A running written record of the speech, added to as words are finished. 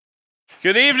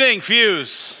Good evening,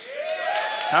 Fuse.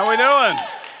 How we doing?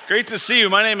 Great to see you.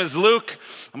 My name is Luke.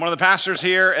 I'm one of the pastors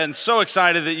here, and so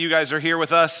excited that you guys are here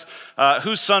with us.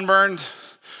 Who's sunburned?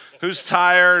 Who's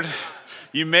tired?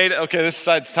 You made it. Okay, this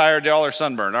side's tired. Y'all are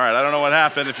sunburned. All right, I don't know what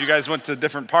happened if you guys went to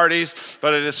different parties,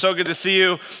 but it is so good to see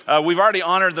you. We've already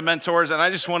honored the mentors, and I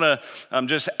just want to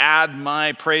just add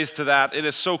my praise to that. It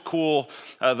is so cool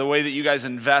the way that you guys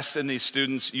invest in these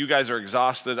students. You guys are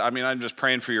exhausted. I mean, I'm just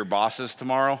praying for your bosses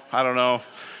tomorrow. I don't know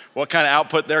what kind of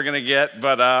output they're going to get,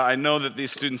 but I know that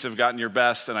these students have gotten your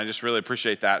best, and I just really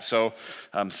appreciate that. So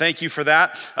thank you for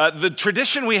that. The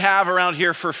tradition we have around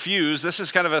here for Fuse, this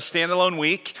is kind of a standalone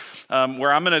week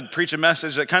where I'm going to preach a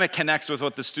message that kind of connects with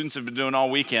what the students have been doing all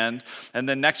weekend, and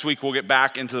then next week we'll get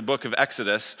back into the book of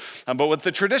Exodus. But what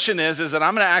the tradition is that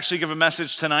I'm going to actually give a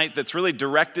message tonight that's really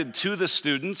directed to the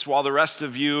students while the rest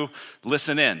of you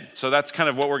listen in. So that's kind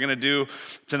of what we're going to do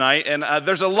tonight. And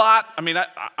there's a lot. I mean,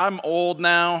 I'm old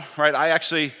now. Right,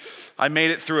 I made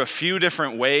it through a few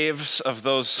different waves of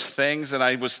those things, and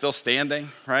I was still standing,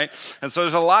 right? And so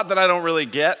there's a lot that I don't really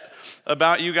get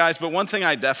about you guys, but one thing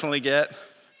I definitely get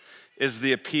is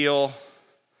the appeal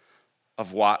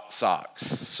of Watt socks.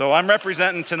 So I'm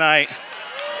representing tonight.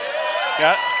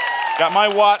 Got my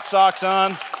Watt socks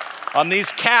on. On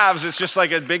these calves, it's just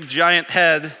like a big giant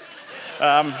head,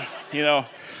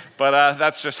 But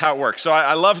that's just how it works. So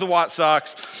I love the Watt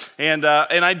socks, and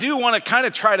I do want to kind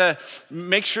of try to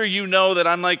make sure you know that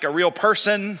I'm like a real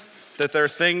person, that there are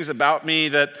things about me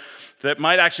that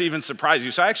might actually even surprise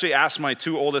you. So I actually asked my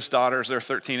two oldest daughters, they're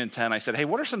 13 and 10, I said, hey,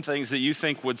 what are some things that you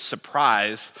think would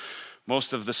surprise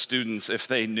most of the students if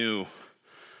they knew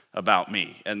about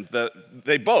me? And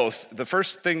the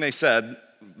first thing they said,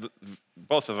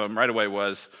 both of them right away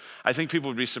was, I think people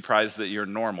would be surprised that you're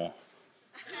normal.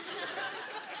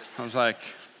 I was like,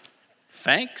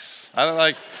 thanks.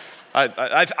 I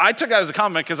took that as a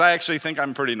compliment because I actually think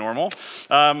I'm pretty normal.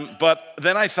 But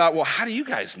then I thought, well, how do you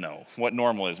guys know what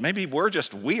normal is? Maybe we're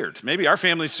just weird. Maybe our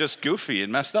family's just goofy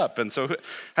and messed up. And so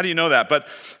how do you know that? But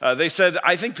they said,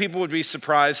 I think people would be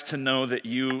surprised to know that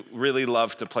you really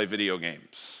love to play video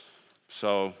games.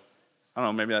 So I don't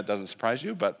know, maybe that doesn't surprise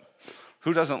you, but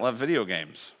who doesn't love video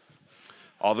games?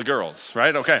 All the girls,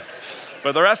 right? Okay.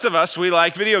 But the rest of us, we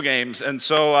like video games, and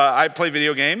so I play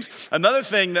video games. Another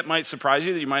thing that might surprise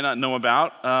you that you might not know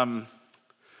about,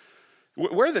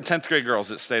 where are the 10th grade girls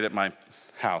that stayed at my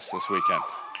house this weekend?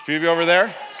 A few of you over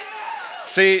there?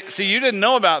 See, you didn't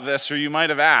know about this, or you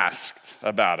might have asked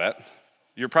about it.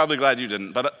 You're probably glad you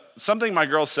didn't, but something my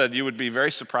girls said you would be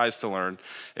very surprised to learn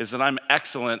is that I'm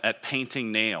excellent at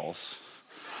painting nails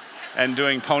and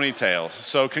doing ponytails.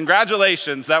 So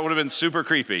congratulations, that would have been super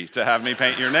creepy to have me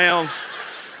paint your nails.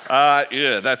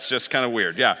 Yeah, that's just kind of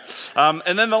weird, yeah.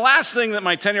 And then the last thing that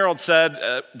my 10-year-old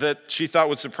said that she thought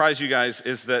would surprise you guys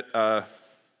is that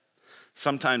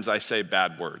sometimes I say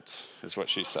bad words, is what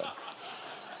she said.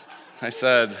 I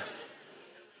said,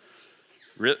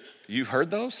 you heard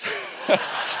those?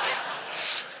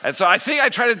 And so I think I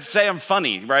try to say I'm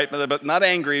funny, right? But not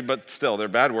angry, but still, they're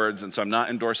bad words, and so I'm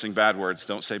not endorsing bad words.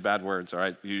 Don't say bad words, all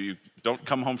right? You don't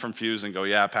come home from Fuse and go,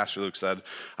 yeah, Pastor Luke said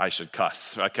I should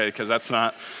cuss, okay? Because that's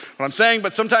not what I'm saying,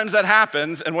 but sometimes that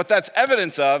happens, and what that's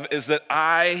evidence of is that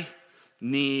I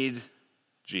need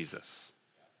Jesus.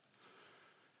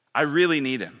 I really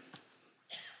need him.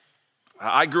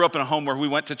 I grew up in a home where we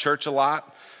went to church a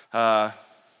lot.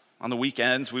 On the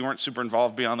weekends, we weren't super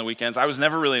involved beyond the weekends. I was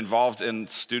never really involved in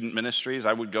student ministries.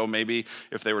 I would go maybe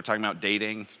if they were talking about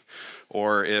dating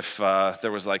or if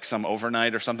there was like some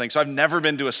overnight or something. So I've never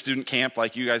been to a student camp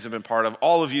like you guys have been part of.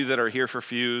 All of you that are here for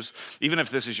Fuse, even if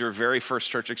this is your very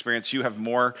first church experience, you have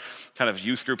more kind of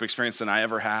youth group experience than I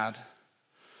ever had.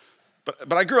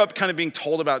 But I grew up kind of being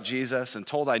told about Jesus and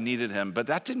told I needed him, but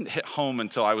that didn't hit home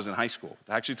until I was in high school,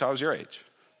 actually until I was your age.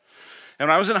 And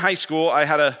when I was in high school, I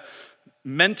had a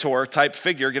mentor type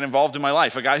figure get involved in my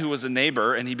life, a guy who was a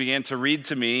neighbor, and he began to read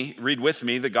with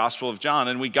me the Gospel of John.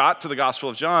 And we got to the Gospel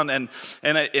of John, and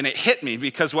it hit me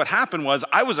because what happened was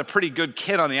I was a pretty good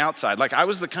kid on the outside. Like I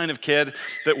was the kind of kid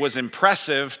that was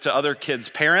impressive to other kids'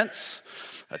 parents.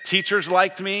 Teachers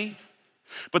liked me.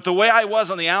 But the way I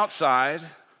was on the outside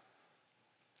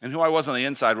and who I was on the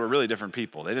inside were really different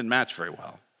people. They didn't match very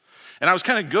well. And I was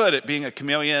kind of good at being a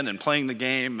chameleon and playing the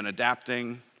game and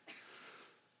adapting.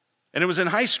 And it was in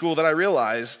high school that I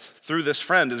realized through this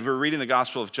friend as we were reading the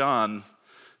Gospel of John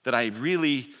that I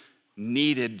really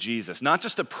needed Jesus. Not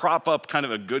just to prop up kind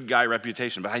of a good guy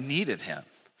reputation, but I needed him.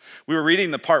 We were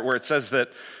reading the part where it says that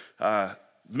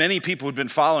many people who'd been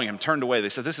following him turned away. They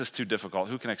said, this is too difficult.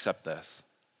 Who can accept this?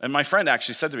 And my friend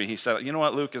actually said to me, he said, you know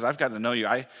what, Luke, as I've gotten to know you,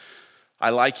 I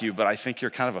like you, but I think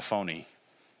you're kind of a phony.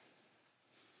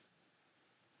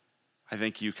 I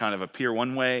think you kind of appear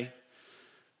one way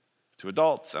to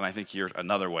adults, and I think you're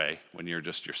another way when you're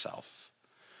just yourself.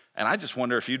 And I just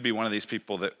wonder if you'd be one of these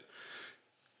people that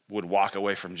would walk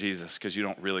away from Jesus because you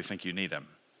don't really think you need him.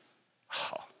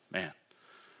 Oh, man.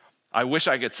 I wish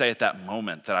I could say at that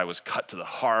moment that I was cut to the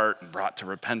heart and brought to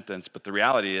repentance, but the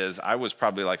reality is I was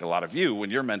probably like a lot of you.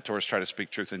 When your mentors try to speak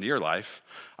truth into your life,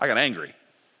 I got angry.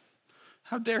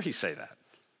 How dare he say that?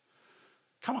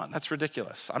 Come on, that's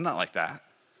ridiculous. I'm not like that.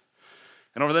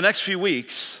 And over the next few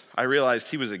weeks, I realized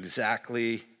he was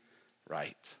exactly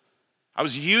right. I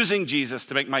was using Jesus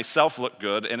to make myself look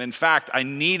good, and in fact, I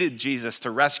needed Jesus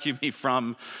to rescue me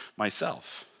from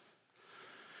myself.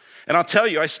 And I'll tell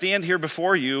you, I stand here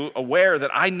before you aware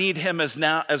that I need him as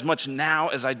much now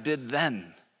as I did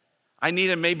then. I need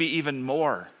him maybe even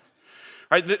more.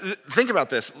 Right? Think about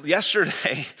this.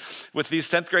 Yesterday, with these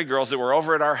 10th grade girls that were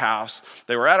over at our house,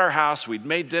 they were at our house, we'd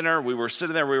made dinner, we were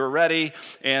sitting there, we were ready,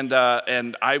 and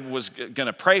I was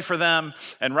gonna pray for them.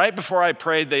 And right before I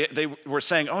prayed, they were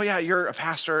saying, oh yeah, you're a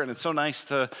pastor, and it's so nice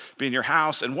to be in your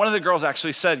house. And one of the girls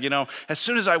actually said, as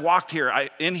soon as I walked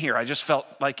in here, I just felt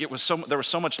like there was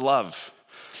so much love.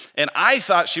 And I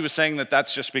thought she was saying that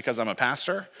that's just because I'm a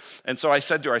pastor. And so I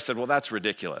said to her, well, that's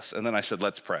ridiculous. And then I said,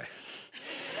 let's pray.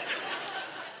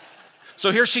 So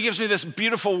here she gives me this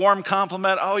beautiful, warm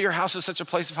compliment. Oh, your house is such a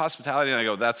place of hospitality. And I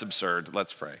go, that's absurd.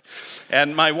 Let's pray.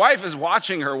 And my wife is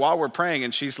watching her while we're praying,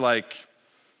 and she's like,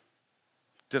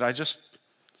 did I just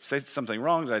say something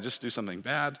wrong? Did I just do something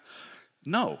bad?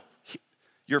 No,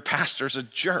 your pastor's a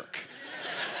jerk,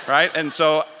 right? And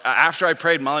so after I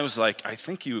prayed, Molly was like, I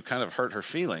think you kind of hurt her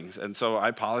feelings. And so I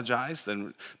apologized,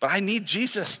 but I need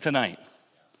Jesus tonight.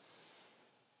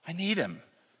 I need him.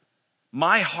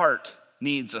 My heart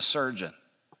needs a surgeon.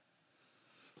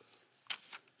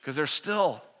 Because there's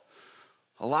still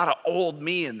a lot of old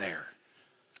me in there,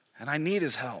 and I need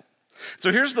his help.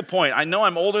 So here's the point. I know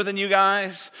I'm older than you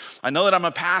guys. I know that I'm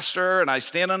a pastor, and I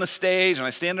stand on a stage, and I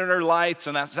stand under lights,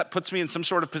 and that puts me in some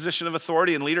sort of position of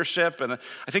authority and leadership, and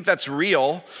I think that's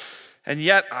real. And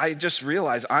yet I just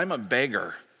realize I'm a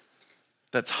beggar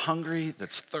that's hungry,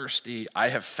 that's thirsty. I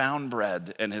have found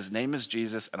bread, and his name is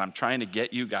Jesus, and I'm trying to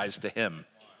get you guys to him.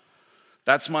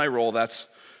 That's my role. That's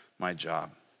my job.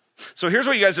 So here's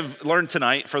what you guys have learned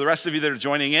tonight. For the rest of you that are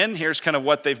joining in, here's kind of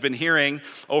what they've been hearing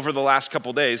over the last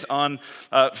couple days. On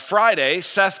Friday,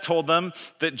 Seth told them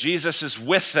that Jesus is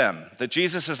with them, that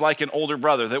Jesus is like an older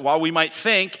brother, that while we might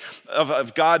think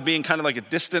of God being kind of like a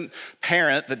distant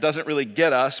parent that doesn't really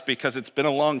get us because it's been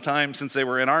a long time since they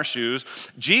were in our shoes,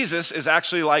 Jesus is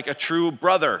actually like a true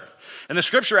brother. And the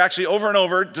scripture actually over and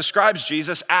over describes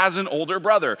Jesus as an older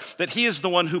brother, that he is the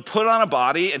one who put on a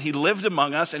body and he lived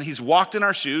among us and he's walked in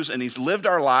our shoes and he's lived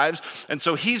our lives. And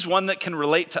so he's one that can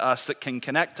relate to us, that can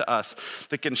connect to us,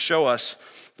 that can show us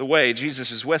the way. Jesus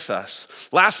is with us.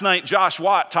 Last night, Josh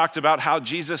Watt talked about how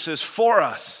Jesus is for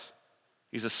us.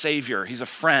 He's a savior. He's a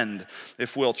friend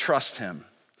if we'll trust him.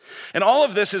 And all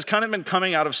of this has kind of been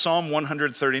coming out of Psalm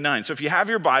 139. So if you have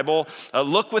your Bible,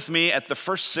 look with me at the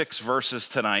first 6 verses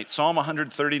tonight. Psalm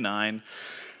 139,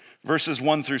 verses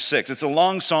 1 through 6. It's a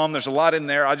long psalm. There's a lot in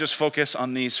there. I'll just focus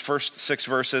on these first 6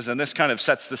 verses, and this kind of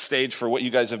sets the stage for what you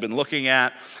guys have been looking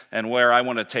at and where I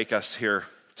want to take us here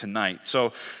tonight.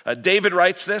 So David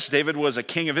writes this. David was a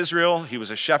king of Israel. He was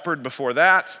a shepherd before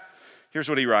that. Here's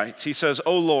what he writes. He says,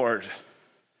 "O Lord,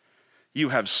 you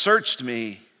have searched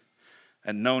me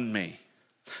and known me."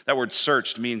 That word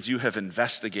searched means you have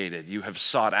investigated, you have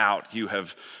sought out, you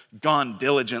have gone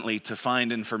diligently to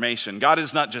find information. God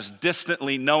is not just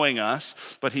distantly knowing us,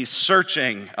 but he's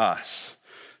searching us,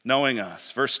 knowing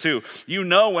us. Verse 2, you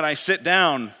know when I sit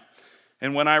down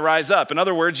and when I rise up. In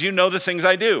other words, you know the things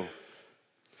I do.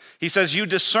 He says, you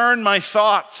discern my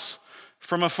thoughts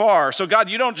from afar. So God,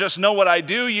 you don't just know what I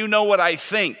do, you know what I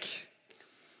think.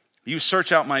 You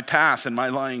search out my path and my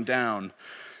lying down,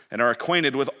 and are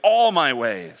acquainted with all my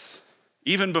ways.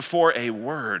 Even before a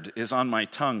word is on my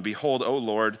tongue, behold, O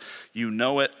Lord, you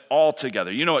know it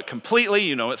altogether. You know it completely,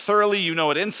 you know it thoroughly, you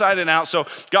know it inside and out. So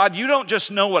God, you don't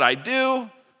just know what I do,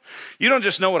 you don't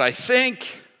just know what I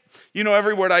think, you know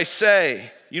every word I say,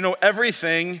 you know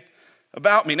everything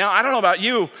about me. Now, I don't know about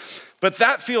you, but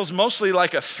that feels mostly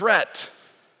like a threat.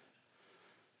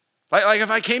 Like if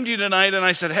I came to you tonight and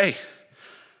I said, hey,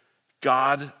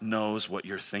 God knows what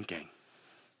you're thinking.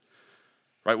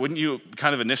 Right? Wouldn't you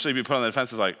kind of initially be put on the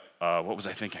defensive like, what was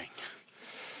I thinking?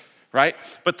 Right?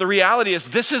 But the reality is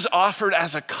this is offered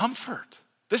as a comfort.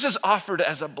 This is offered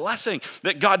as a blessing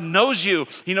that God knows you.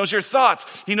 He knows your thoughts.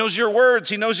 He knows your words.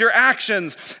 He knows your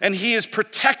actions. And he is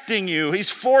protecting you.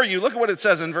 He's for you. Look at what it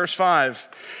says in verse 5.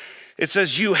 It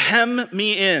says, you hem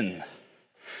me in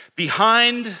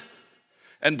behind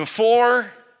and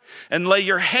before, and lay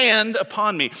your hand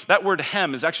upon me. That word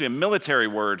hem is actually a military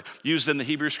word used in the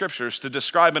Hebrew scriptures to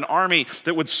describe an army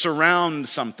that would surround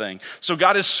something. So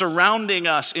God is surrounding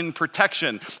us in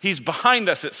protection. He's behind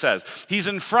us, it says. He's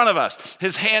in front of us.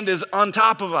 His hand is on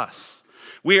top of us.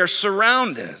 We are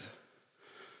surrounded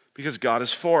because God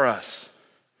is for us.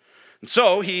 And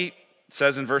so he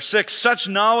says in verse 6, such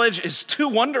knowledge is too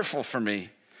wonderful for me.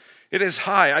 It is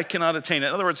high, I cannot attain it.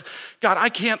 In other words, God, I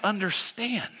can't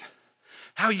understand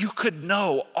how you could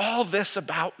know all this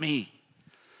about me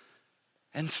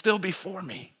and still be for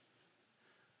me,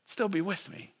 still be with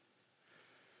me.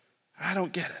 I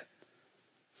don't get it.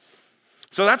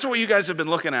 So that's what you guys have been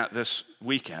looking at this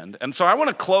weekend. And so I want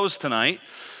to close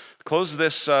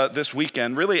this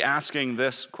weekend, really asking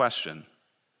this question.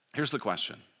 Here's the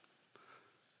question.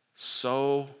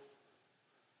 So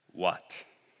what?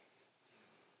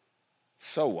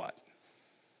 So what?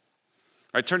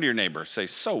 All right, turn to your neighbor. Say,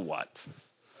 so what?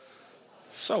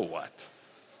 So what?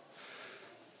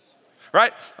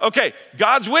 Right? Okay,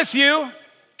 God's with you.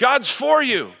 God's for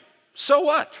you. So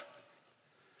what?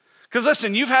 Because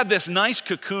listen, you've had this nice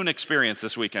cocoon experience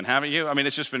this weekend, haven't you? I mean,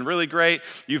 it's just been really great.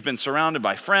 You've been surrounded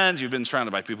by friends. You've been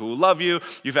surrounded by people who love you.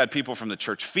 You've had people from the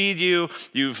church feed you.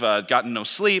 You've gotten no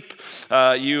sleep.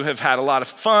 You have had a lot of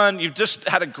fun. You've just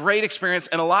had a great experience.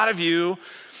 And a lot of you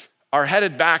are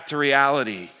headed back to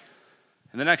reality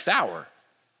in the next hour.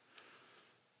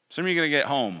 Some of you are going to get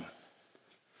home.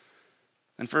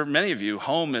 And for many of you,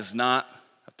 home is not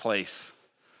a place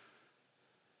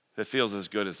that feels as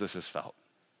good as this has felt.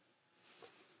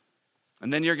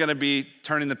 And then you're going to be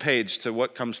turning the page to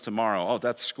what comes tomorrow. Oh,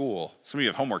 that's school. Some of you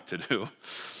have homework to do.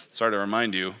 Sorry to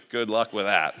remind you, good luck with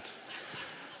that.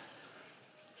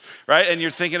 Right? And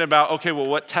you're thinking about, okay, well,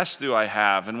 what tests do I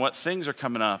have? And what things are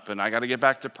coming up? And I got to get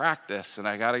back to practice. And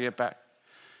I got to get back.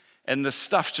 And the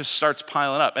stuff just starts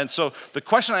piling up. And so the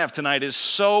question I have tonight is,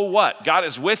 so what? God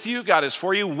is with you. God is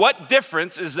for you. What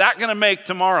difference is that going to make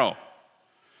tomorrow?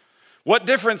 What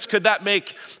difference could that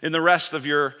make in the rest of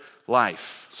your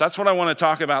life? So that's what I want to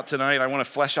talk about tonight. I want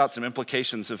to flesh out some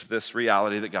implications of this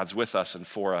reality that God's with us and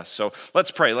for us. So let's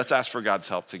pray. Let's ask for God's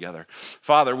help together.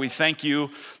 Father, we thank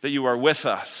you that you are with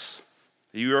us,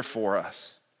 that you are for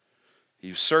us.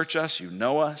 You search us, you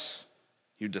know us,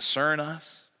 you discern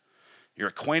us. You're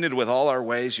acquainted with all our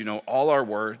ways, you know all our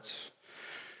words.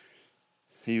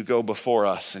 You go before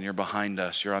us and you're behind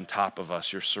us, you're on top of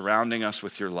us, you're surrounding us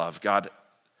with your love. God,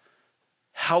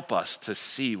 help us to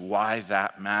see why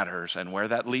that matters and where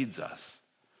that leads us.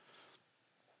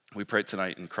 We pray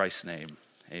tonight in Christ's name.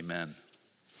 Amen.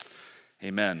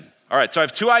 Amen. All right, so I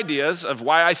have two ideas of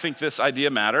why I think this idea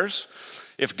matters.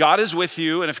 If God is with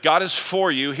you and if God is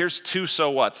for you, here's two so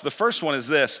whats. The first one is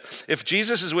this. If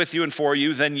Jesus is with you and for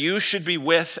you, then you should be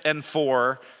with and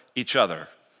for each other.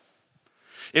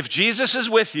 If Jesus is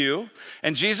with you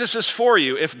and Jesus is for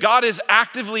you, if God is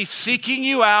actively seeking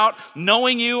you out,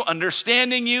 knowing you,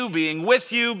 understanding you, being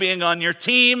with you, being on your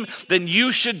team, then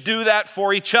you should do that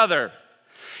for each other.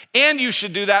 And you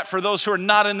should do that for those who are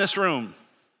not in this room,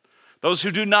 those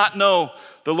who do not know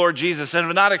the Lord Jesus and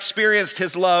have not experienced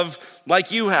his love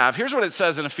like you have. Here's what it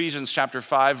says in Ephesians chapter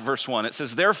 5, verse 1. It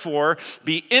says, therefore,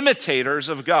 be imitators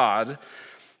of God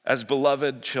as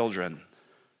beloved children.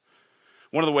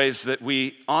 One of the ways that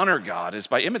we honor God is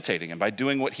by imitating him, by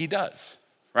doing what he does,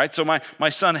 right? So my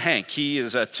son Hank, he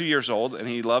is 2 years old and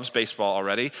he loves baseball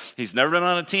already. He's never been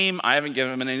on a team. I haven't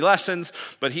given him any lessons,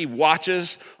 but he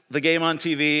watches the game on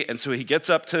TV. And so he gets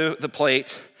up to the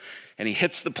plate and he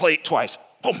hits the plate twice.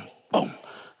 Boom, boom.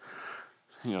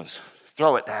 He goes,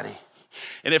 throw it, Daddy.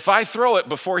 And if I throw it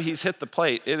before he's hit the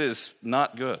plate, it is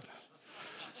not good.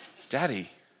 Daddy,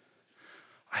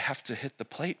 I have to hit the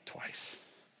plate twice.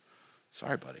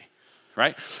 Sorry, buddy,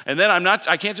 right? And then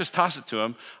I can't just toss it to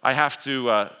him. I have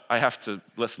to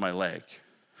lift my leg.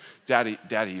 Daddy,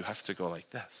 you have to go like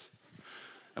this.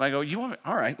 And I go,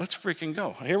 all right, let's freaking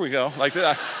go. Here we go. Like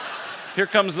that. Here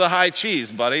comes the high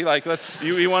cheese, buddy. Like,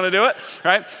 you want to do it,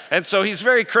 right? And so he's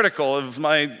very critical of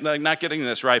my not getting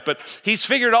this right. But he's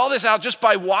figured all this out just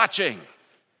by watching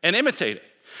and imitating.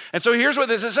 And so here's what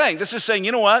this is saying. This is saying,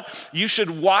 you know what? You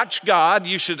should watch God,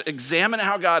 you should examine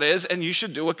how God is, and you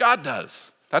should do what God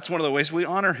does. That's one of the ways we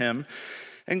honor him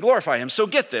and glorify him. So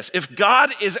get this. If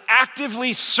God is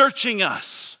actively searching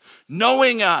us,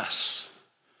 knowing us,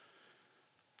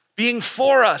 being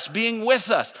for us, being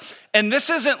with us, and this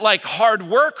isn't like hard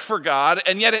work for God,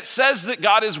 and yet it says that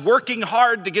God is working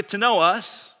hard to get to know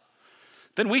us,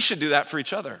 then we should do that for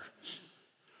each other.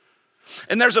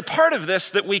 And there's a part of this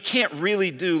that we can't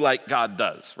really do like God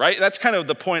does, right? That's kind of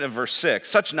the point of verse 6.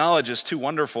 Such knowledge is too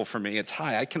wonderful for me. It's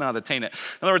high. I cannot attain it.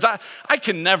 In other words, I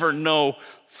can never know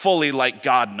fully like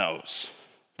God knows.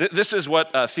 This is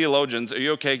what theologians, are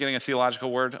you okay getting a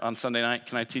theological word on Sunday night?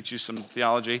 Can I teach you some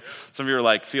theology? Some of you are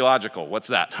like, theological, what's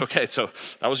that? Okay, so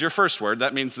that was your first word.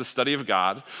 That means the study of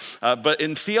God. But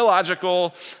in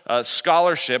theological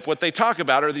scholarship, what they talk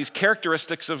about are these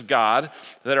characteristics of God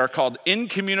that are called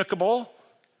incommunicable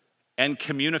and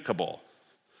communicable.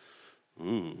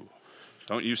 Ooh,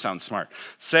 don't you sound smart.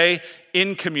 Say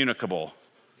incommunicable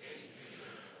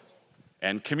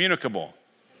and communicable.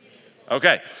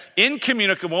 Okay,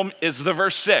 incommunicable is the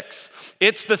verse 6.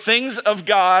 It's the things of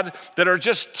God that are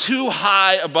just too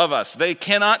high above us. They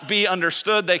cannot be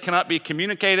understood. They cannot be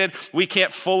communicated. We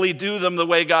can't fully do them the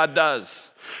way God does.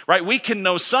 Right? We can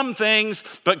know some things,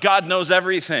 but God knows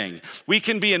everything. We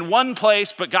can be in one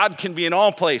place, but God can be in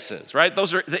all places, right?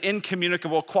 Those are the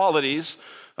incommunicable qualities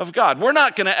of God. We're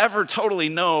not going to ever totally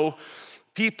know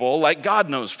people like God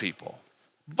knows people.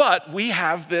 But we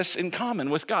have this in common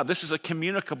with God. This is a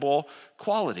communicable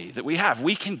quality that we have.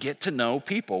 We can get to know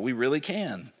people. We really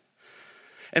can.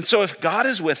 And so if God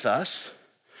is with us,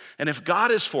 and if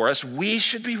God is for us, we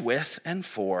should be with and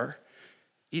for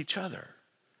each other.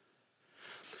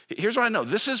 Here's what I know.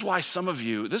 This is why some of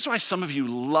you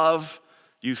love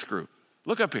youth group.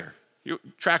 Look up here. You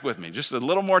track with me just a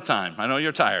little more time. I know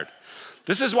you're tired.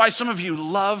 This is why some of you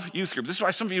love youth group. This is why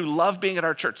some of you love being at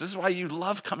our church. This is why you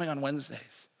love coming on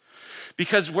Wednesdays.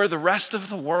 Because where the rest of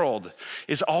the world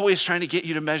is always trying to get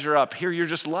you to measure up, here you're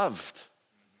just loved.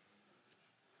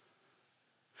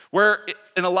 Where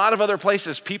in a lot of other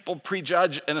places, people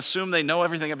prejudge and assume they know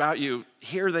everything about you,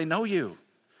 here they know you.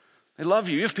 They love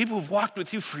you. You have people who've walked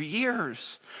with you for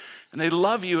years, and they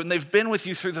love you, and they've been with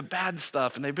you through the bad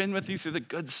stuff, and they've been with you through the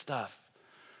good stuff.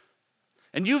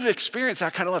 And you've experienced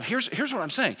that kind of love. Here's what I'm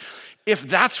saying. If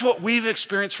that's what we've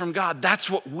experienced from God, that's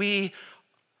what we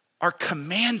are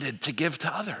commanded to give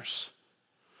to others.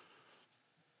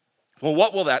 Well,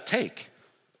 what will that take?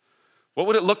 What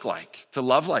would it look like to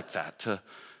love like that,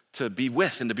 to be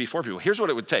with and to be for people? Here's what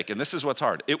it would take, and this is what's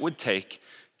hard. It would take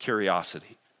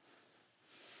curiosity.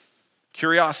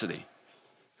 Curiosity.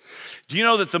 Do you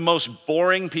know that the most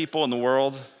boring people in the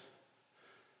world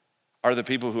are the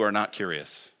people who are not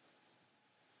curious?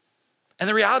 And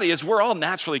the reality is we're all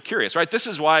naturally curious, right? This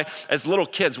is why as little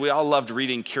kids, we all loved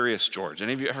reading Curious George.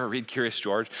 Any of you ever read Curious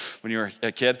George when you were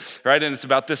a kid, right? And it's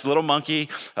about this little monkey,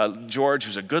 George,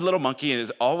 who's a good little monkey and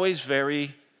is always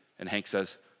very, and Hank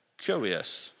says,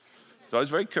 curious. He's always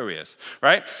very curious,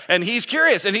 right? And he's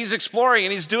curious and he's exploring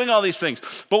and he's doing all these things.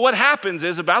 But what happens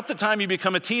is about the time you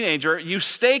become a teenager, you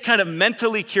stay kind of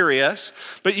mentally curious,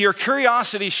 but your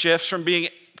curiosity shifts from being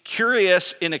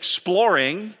curious in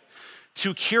exploring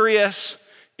to curious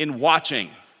in watching.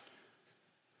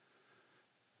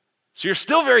 So you're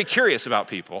still very curious about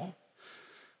people,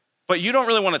 but you don't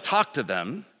really want to talk to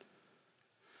them,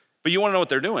 but you want to know what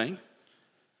they're doing.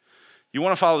 You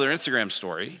want to follow their Instagram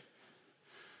story.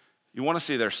 You want to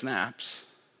see their snaps.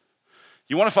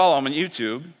 You want to follow them on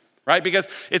YouTube, right? Because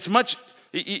it's much,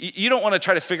 you don't want to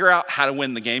try to figure out how to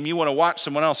win the game. You want to watch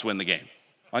someone else win the game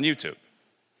on YouTube.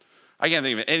 I can't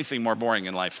think of anything more boring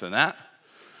in life than that.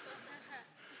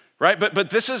 Right? But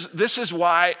this is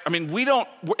why, I mean,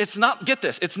 it's not, get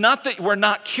this, it's not that we're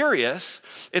not curious,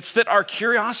 it's that our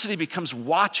curiosity becomes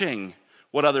watching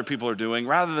what other people are doing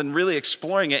rather than really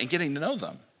exploring it and getting to know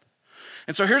them.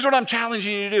 And so here's what I'm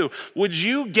challenging you to do. Would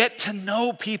you get to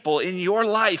know people in your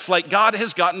life like God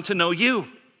has gotten to know you?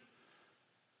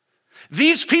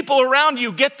 These people around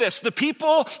you, get this, the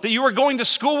people that you are going to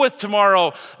school with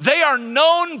tomorrow, they are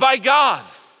known by God.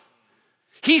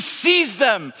 He sees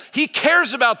them. He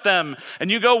cares about them. And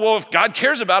you go, well, if God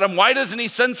cares about them, why doesn't he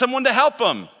send someone to help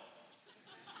them?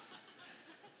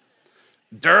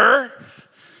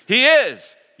 He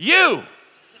is. You.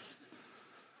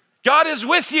 God is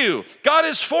with you. God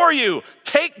is for you.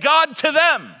 Take God to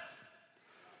them.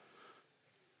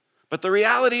 But the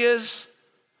reality is,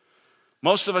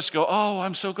 most of us go, oh,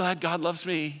 I'm so glad God loves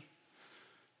me.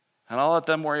 And I'll let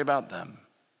them worry about them.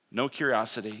 No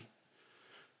curiosity.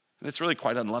 And it's really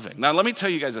quite unloving. Now, let me tell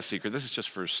you guys a secret. This is just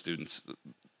for students.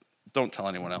 Don't tell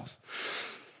anyone else.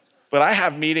 But I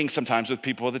have meetings sometimes with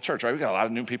people at the church, right? We got a lot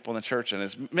of new people in the church, and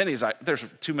as many as there's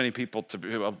too many people to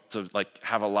be able to like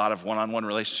have a lot of one-on-one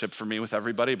relationship for me with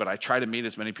everybody, but I try to meet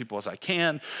as many people as I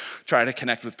can, try to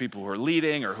connect with people who are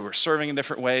leading or who are serving in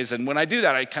different ways. And when I do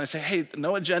that, I kind of say, hey,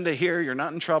 no agenda here. You're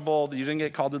not in trouble. You didn't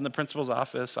get called in the principal's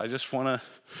office. I just let's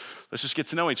just get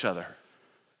to know each other.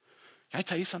 Can I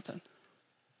tell you something?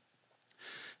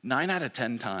 9 out of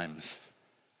 10 times,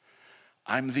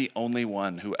 I'm the only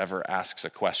one who ever asks a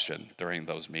question during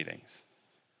those meetings.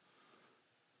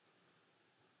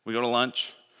 We go to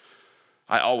lunch,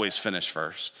 I always finish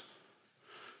first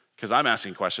because I'm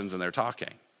asking questions and they're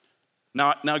talking.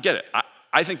 Now get it.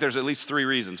 I think there's at least 3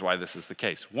 reasons why this is the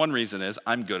case. One reason is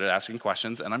I'm good at asking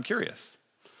questions and I'm curious.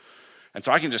 And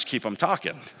so I can just keep them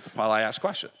talking while I ask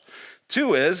questions.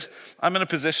 2 is I'm in a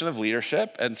position of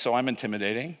leadership, and so I'm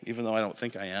intimidating, even though I don't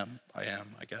think I am. I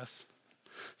am, I guess.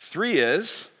 3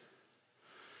 is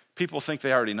people think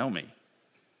they already know me.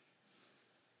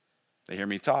 They hear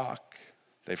me talk.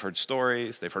 They've heard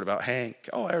stories. They've heard about Hank.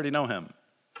 Oh, I already know him.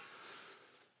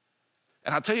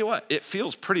 And I'll tell you what, it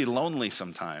feels pretty lonely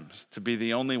sometimes to be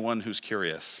the only one who's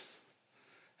curious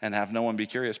and have no one be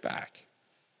curious back.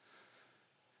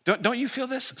 Don't you feel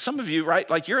this? Some of you, right?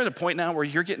 Like you're at a point now where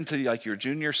you're getting to like your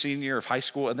junior, senior of high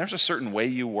school, and there's a certain way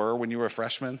you were when you were a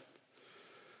freshman.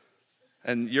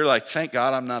 And you're like, thank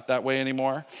God I'm not that way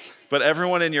anymore. But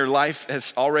everyone in your life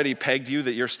has already pegged you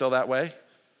that you're still that way.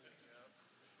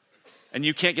 And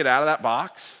you can't get out of that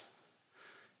box.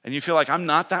 And you feel like I'm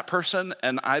not that person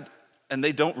and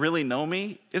they don't really know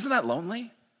me. Isn't that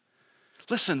lonely?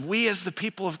 Listen, we as the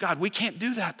people of God, we can't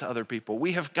do that to other people.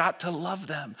 We have got to love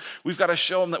them. We've got to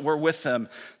show them that we're with them,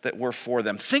 that we're for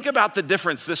them. Think about the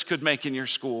difference this could make in your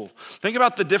school. Think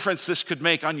about the difference this could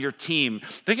make on your team.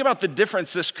 Think about the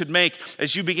difference this could make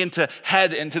as you begin to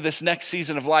head into this next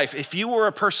season of life. If you were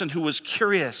a person who was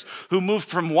curious, who moved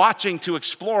from watching to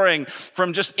exploring,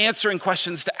 from just answering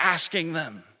questions to asking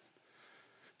them,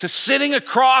 to sitting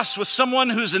across with someone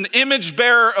who's an image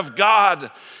bearer of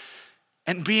God,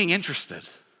 and being interested,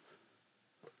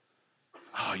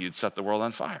 oh, you'd set the world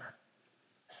on fire.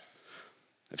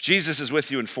 If Jesus is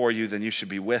with you and for you, then you should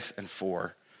be with and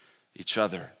for each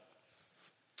other.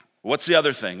 What's the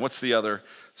other thing? What's the other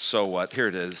so what? Here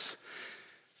it is.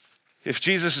 If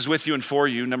Jesus is with you and for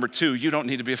you, number 2, you don't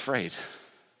need to be afraid.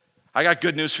 I got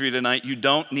good news for you tonight. You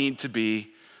don't need to be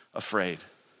afraid.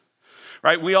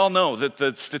 Right? We all know that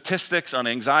the statistics on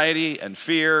anxiety and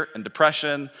fear and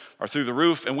depression are through the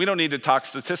roof, and we don't need to talk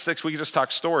statistics, we can just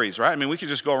talk stories, right? I mean, we could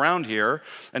just go around here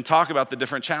and talk about the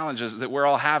different challenges that we're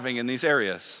all having in these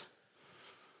areas.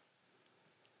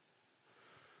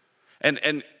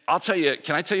 And I'll tell you,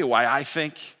 can I tell you why I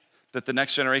think that the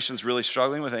next generation is really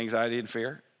struggling with anxiety and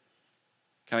fear?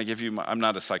 Can I give you I'm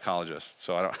not a psychologist,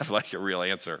 so I don't have like a real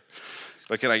answer,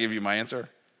 but can I give you my answer?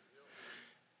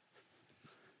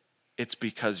 It's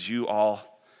because you all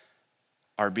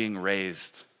are being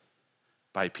raised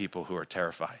by people who are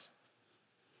terrified.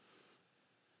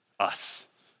 Us.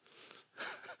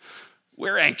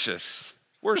 We're anxious.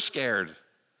 We're scared.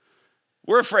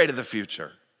 We're afraid of the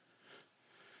future.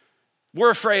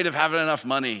 We're afraid of having enough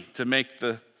money to make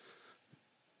the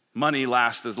money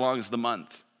last as long as the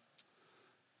month.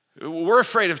 We're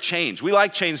afraid of change. We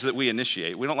like change that we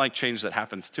initiate. We don't like change that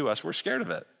happens to us. We're scared of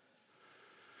it.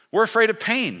 We're afraid of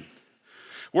pain.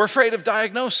 We're afraid of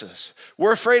diagnosis.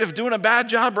 We're afraid of doing a bad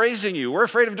job raising you. We're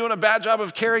afraid of doing a bad job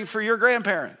of caring for your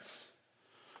grandparents.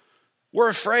 We're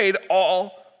afraid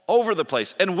all over the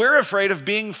place. And we're afraid of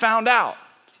being found out.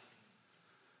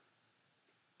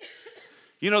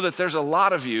 You know that there's a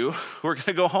lot of you who are going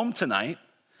to go home tonight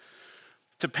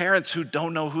to parents who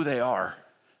don't know who they are.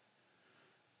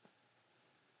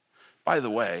 By the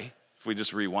way, if we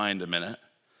just rewind a minute,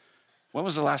 when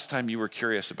was the last time you were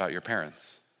curious about your parents?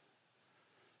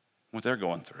 What they're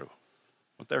going through,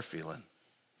 what they're feeling.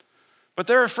 But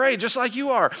they're afraid just like you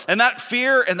are. And that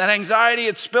fear and that anxiety,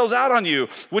 it spills out on you,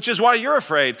 which is why you're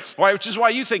afraid, which is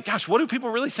why you think, gosh, what do people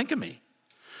really think of me?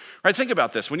 Right, think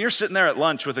about this. When you're sitting there at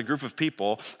lunch with a group of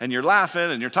people and you're laughing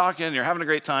and you're talking and you're having a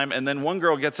great time, and then one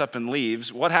girl gets up and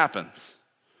leaves, what happens?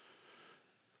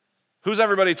 Who's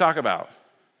everybody talk about?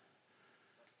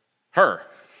 Her.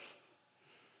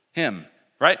 Him.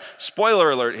 Right? Spoiler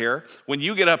alert here. When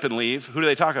you get up and leave, who do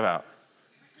they talk about?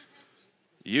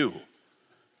 You.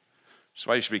 That's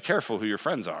why you should be careful who your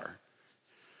friends are.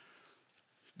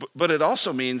 But it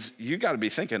also means you got to be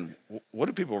thinking, what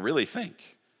do people really think?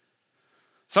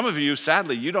 Some of you,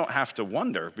 sadly, you don't have to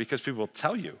wonder because people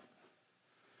tell you.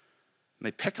 And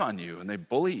they pick on you and they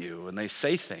bully you and they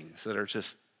say things that are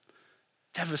just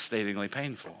devastatingly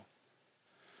painful.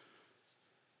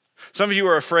 Some of you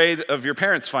are afraid of your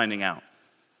parents finding out.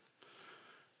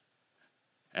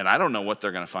 And I don't know what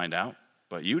they're going to find out,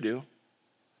 but you do.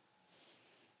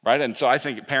 Right? And so I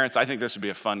think, parents, I think this would be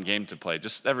a fun game to play.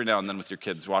 Just every now and then with your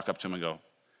kids, walk up to them and go,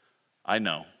 I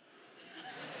know.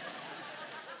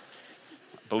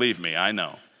 Believe me, I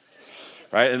know.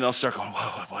 Right? And they'll start going,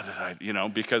 whoa, what did I,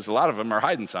 because a lot of them are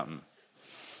hiding something.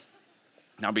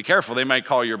 Now be careful, they might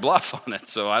call your bluff on it,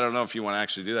 so I don't know if you want to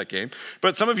actually do that game.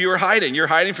 But some of you are hiding. You're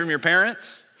hiding from your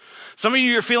parents. Some of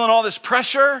you are feeling all this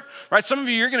pressure, right? Some of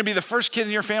you, you're going to be the first kid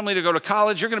in your family to go to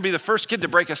college. You're going to be the first kid to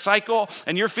break a cycle,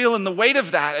 and you're feeling the weight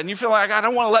of that, and you feel like, I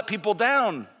don't want to let people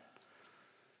down.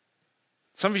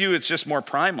 Some of you, it's just more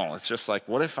primal. It's just like,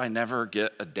 what if I never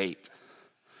get a date?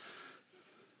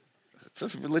 It's a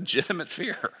legitimate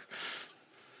fear.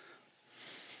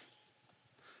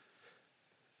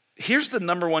 Here's the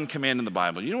number one command in the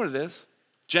Bible. You know what it is?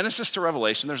 Genesis to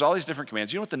Revelation, there's all these different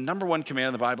commands. You know what the number one command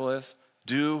in the Bible is?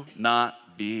 Do not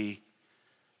be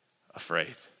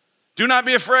afraid. Do not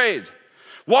be afraid.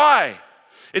 Why?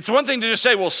 It's one thing to just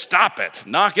say, well, stop it,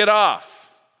 knock it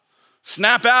off,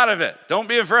 snap out of it, don't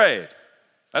be afraid.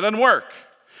 That doesn't work.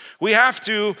 We have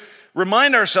to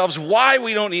remind ourselves why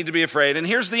we don't need to be afraid. And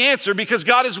here's the answer: because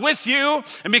God is with you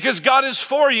and because God is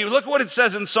for you. Look what it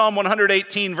says in Psalm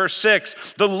 118, verse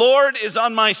 6. The Lord is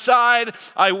on my side.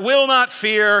 I will not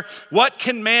fear. What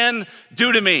can man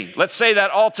do to me? Let's say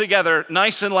that all together,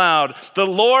 nice and loud. The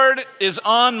Lord is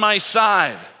on my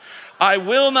side. I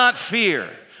will not fear.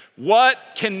 What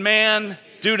can man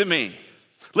do to me?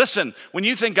 Listen, when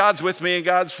you think God's with me and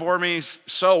God's for me,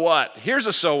 so what? Here's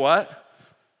a so what.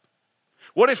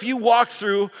 What if you walked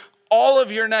through all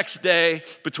of your next day,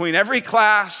 between every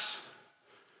class,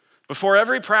 before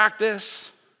every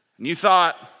practice, and you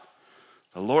thought,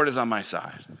 the Lord is on my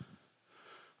side.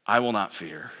 I will not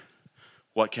fear.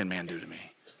 What can man do to me?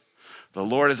 The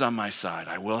Lord is on my side.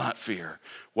 I will not fear.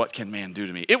 What can man do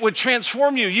to me? It would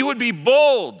transform you. You would be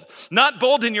bold. Not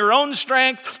bold in your own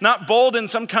strength, not bold in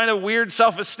some kind of weird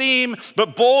self-esteem,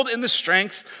 but bold in the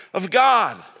strength of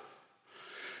God.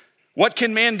 What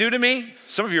can man do to me?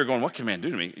 Some of you are going, what can man do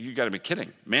to me? You got to be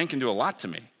kidding. Man can do a lot to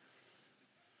me.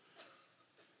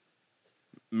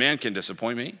 Man can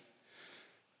disappoint me.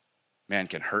 Man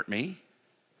can hurt me.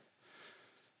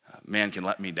 Man can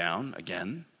let me down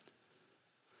again.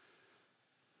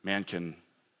 Man can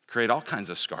create all kinds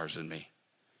of scars in me.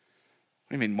 What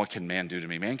do you mean, what can man do to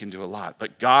me? Man can do a lot,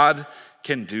 but God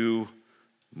can do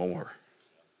more.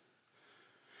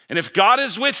 And if God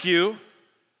is with you,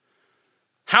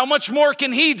 how much more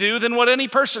can he do than what any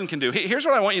person can do? Here's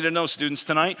what I want you to know, students,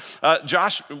 tonight.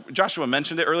 Joshua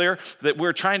mentioned it earlier, that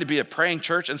we're trying to be a praying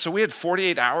church. And so we had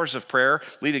 48 hours of prayer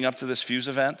leading up to this Fuse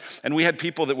event. And we had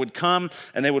people that would come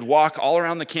and they would walk all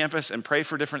around the campus and pray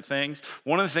for different things.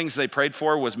 One of the things they prayed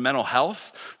for was mental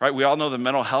health, right? We all know the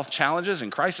mental health challenges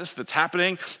and crisis that's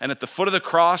happening. And at the foot of the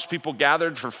cross, people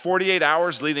gathered for 48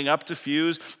 hours leading up to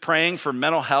Fuse, praying for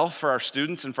mental health for our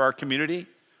students and for our community.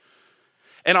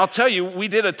 And I'll tell you, we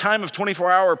did a time of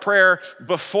 24-hour prayer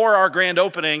before our grand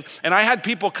opening, and I had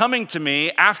people coming to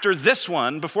me after this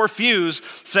one, before Fuse,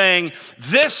 saying,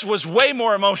 this was way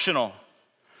more emotional.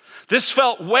 This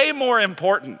felt way more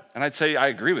important. And I'd say, I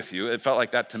agree with you. It felt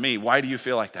like that to me. Why do you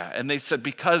feel like that? And they said,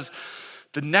 because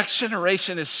the next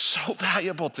generation is so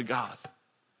valuable to God.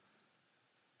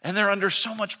 And they're under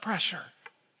so much pressure.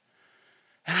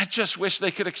 And I just wish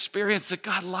they could experience that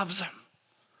God loves them.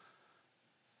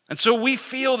 And so we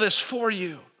feel this for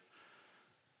you.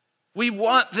 We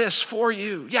want this for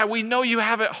you. Yeah, we know you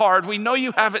have it hard. We know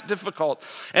you have it difficult.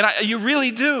 And you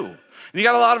really do. And you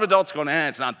got a lot of adults going,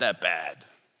 it's not that bad.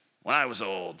 When I was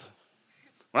old,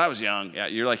 when I was young, yeah,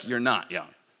 you're like, you're not young.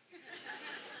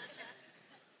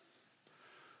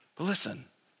 But listen,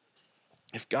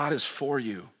 if God is for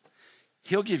you,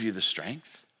 he'll give you the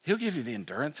strength. He'll give you the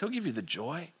endurance. He'll give you the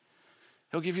joy.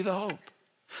 He'll give you the hope.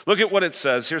 Look at what it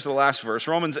says. Here's the last verse.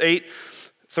 Romans 8,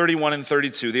 31 and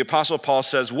 32. The Apostle Paul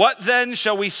says, what then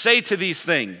shall we say to these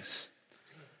things?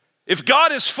 If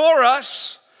God is for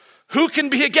us, who can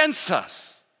be against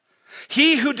us?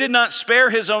 He who did not spare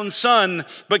his own son,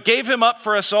 but gave him up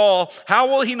for us all, how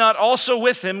will he not also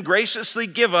with him graciously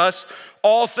give us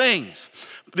all things?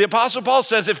 The Apostle Paul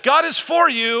says, if God is for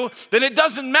you, then it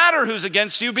doesn't matter who's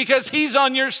against you because he's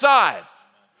on your side.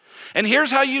 And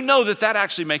here's how you know that that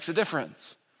actually makes a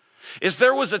difference. Is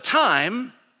there was a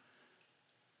time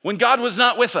when God was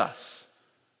not with us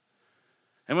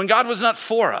and when God was not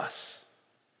for us.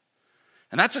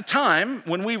 And that's a time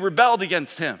when we rebelled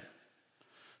against him.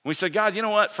 We said, God, you know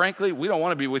what? Frankly, we don't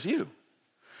want to be with you.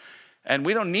 And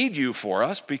we don't need you for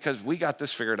us because we got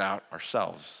this figured out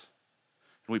ourselves.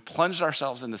 And we plunged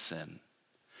ourselves into sin.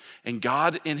 And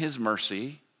God, in his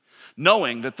mercy,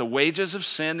 knowing that the wages of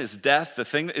sin is death, the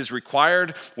thing that is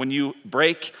required when you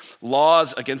break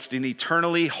laws against an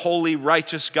eternally holy,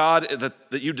 righteous God,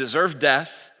 that you deserve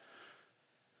death,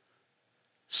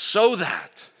 so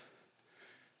that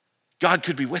God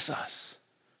could be with us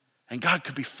and God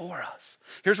could be for us.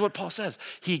 Here's what Paul says.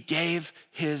 He gave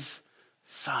his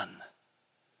son.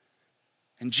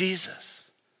 And Jesus,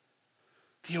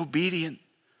 the obedient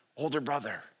older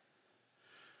brother,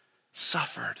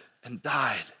 suffered and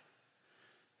died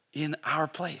in our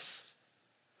place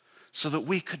so that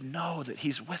we could know that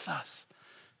he's with us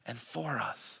and for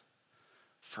us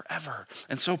forever.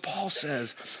 And so Paul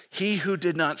says, he who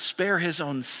did not spare his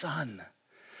own son,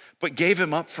 but gave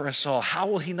him up for us all, how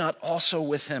will he not also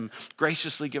with him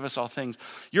graciously give us all things?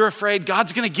 You're afraid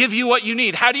God's going to give you what you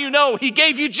need. How do you know? He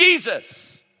gave you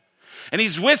Jesus. And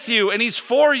he's with you and he's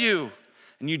for you.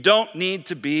 And you don't need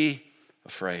to be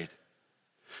afraid.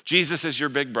 Jesus is your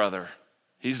big brother.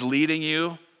 He's leading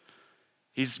you.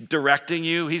 He's directing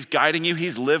you. He's guiding you.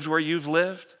 He's lived where you've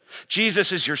lived.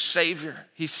 Jesus is your Savior.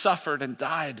 He suffered and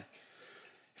died.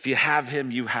 If you have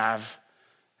him, you have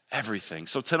everything.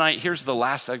 So tonight, here's the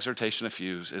last exhortation of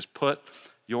Fuse, is put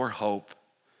your hope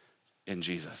in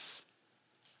Jesus.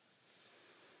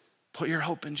 Put your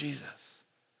hope in Jesus.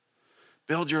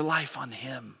 Build your life on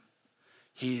him.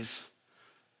 He's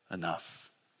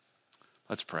enough.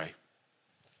 Let's pray.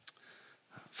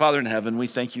 Father in heaven, we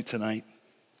thank you tonight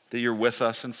that you're with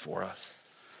us and for us.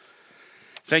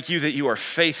 Thank you that you are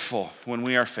faithful when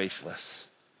we are faithless.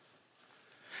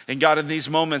 And God, in these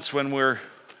moments when we're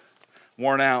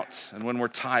worn out and when we're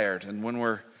tired and when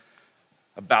we're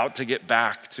about to get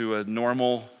back to a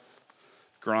normal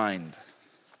grind,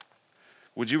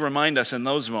 would you remind us in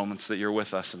those moments that you're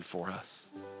with us and for us?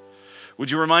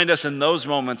 Would you remind us in those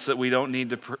moments that we don't need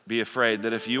to be afraid,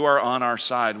 that if you are on our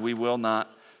side, we will not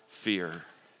fear?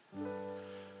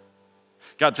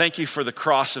 God, thank you for the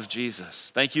cross of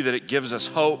Jesus. Thank you that it gives us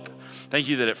hope. Thank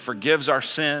you that it forgives our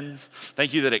sins.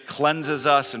 Thank you that it cleanses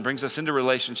us and brings us into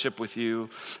relationship with you.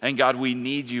 And God, we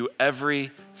need you every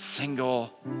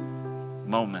single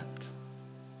moment.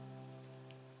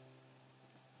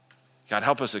 God,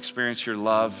 help us experience your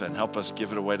love and help us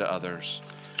give it away to others.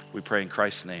 We pray in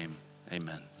Christ's name,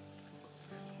 amen.